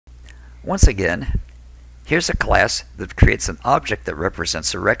Once again, here's a class that creates an object that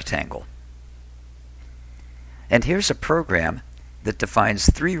represents a rectangle. And here's a program that defines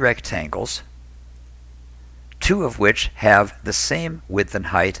 3 rectangles, 2 of which have the same width and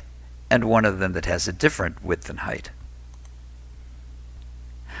height, and one of them that has a different width and height.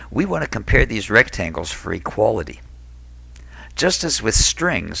 We want to compare these rectangles for equality. Just as with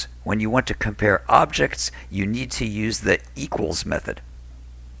strings, when you want to compare objects, you need to use the equals method.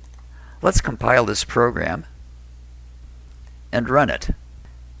 Let's compile this program and run it.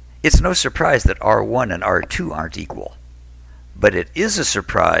 It's no surprise that R1 and R2 aren't equal, but it is a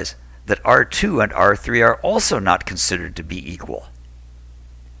surprise that R2 and R3 are also not considered to be equal.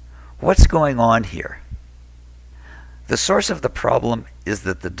 What's going on here? The source of the problem is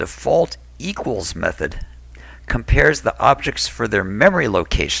that the default equals method compares the objects for their memory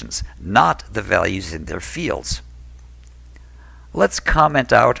locations, not the values in their fields. Let's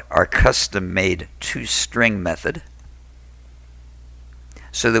comment out our custom-made toString method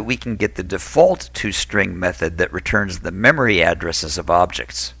so that we can get the default toString method that returns the memory addresses of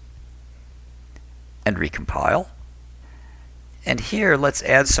objects. And recompile. And here let's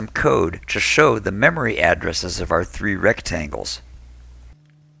add some code to show the memory addresses of our 3 rectangles.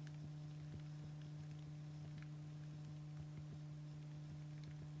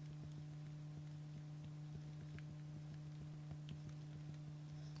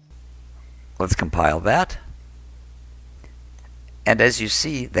 Let's compile that. And as you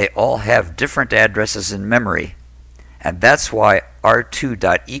see, they all have different addresses in memory, and that's why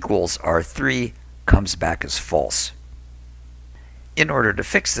R2.equals R3 comes back as false. In order to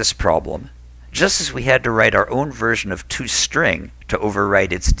fix this problem, just as we had to write our own version of toString to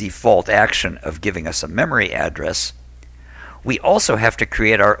override its default action of giving us a memory address, we also have to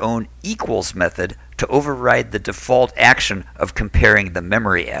create our own equals method to override the default action of comparing the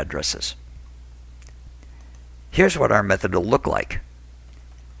memory addresses. Here's what our method will look like.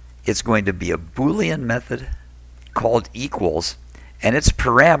 It's going to be a Boolean method called equals, and its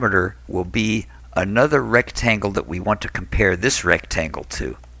parameter will be another rectangle that we want to compare this rectangle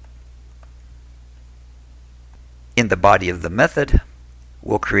to. In the body of the method,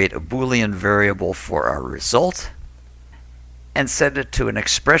 we'll create a Boolean variable for our result and set it to an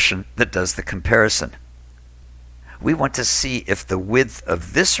expression that does the comparison. We want to see if the width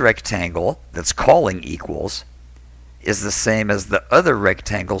of this rectangle that's calling equals is the same as the other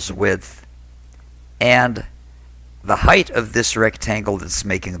rectangle's width, and the height of this rectangle that's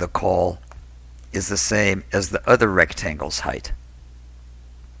making the call is the same as the other rectangle's height.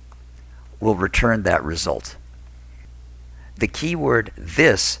 We'll return that result. The keyword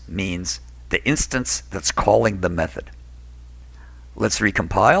 "this" means the instance that's calling the method. Let's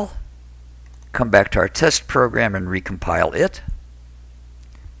recompile, come back to our test program and recompile it,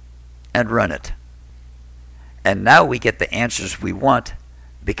 and run it. And now we get the answers we want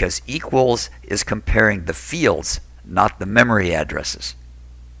because equals is comparing the fields, not the memory addresses.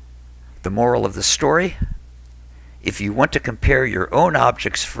 The moral of the story: if you want to compare your own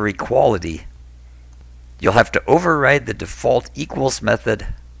objects for equality, you'll have to override the default equals method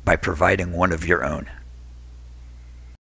by providing one of your own.